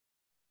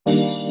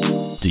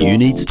Do you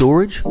need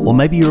storage? Or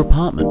maybe your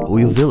apartment or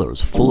your villa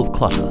is full of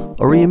clutter?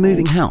 Or are you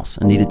moving house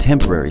and need a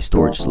temporary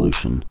storage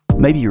solution?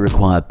 Maybe you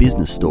require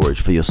business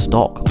storage for your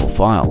stock or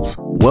files.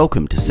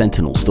 Welcome to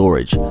Sentinel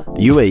Storage,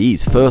 the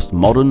UAE's first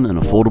modern and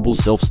affordable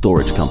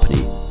self-storage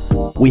company.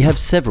 We have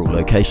several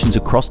locations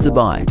across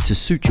Dubai to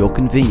suit your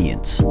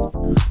convenience.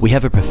 We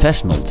have a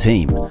professional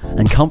team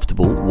and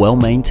comfortable,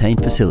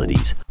 well-maintained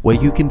facilities where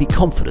you can be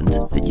confident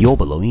that your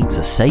belongings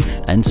are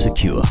safe and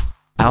secure.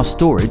 Our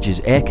storage is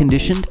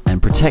air-conditioned and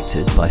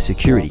protected by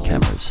security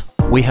cameras.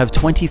 We have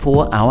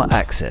 24-hour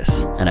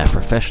access and our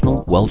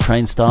professional,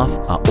 well-trained staff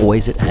are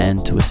always at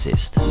hand to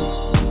assist.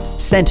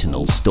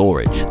 Sentinel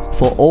Storage,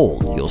 for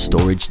all your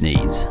storage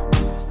needs.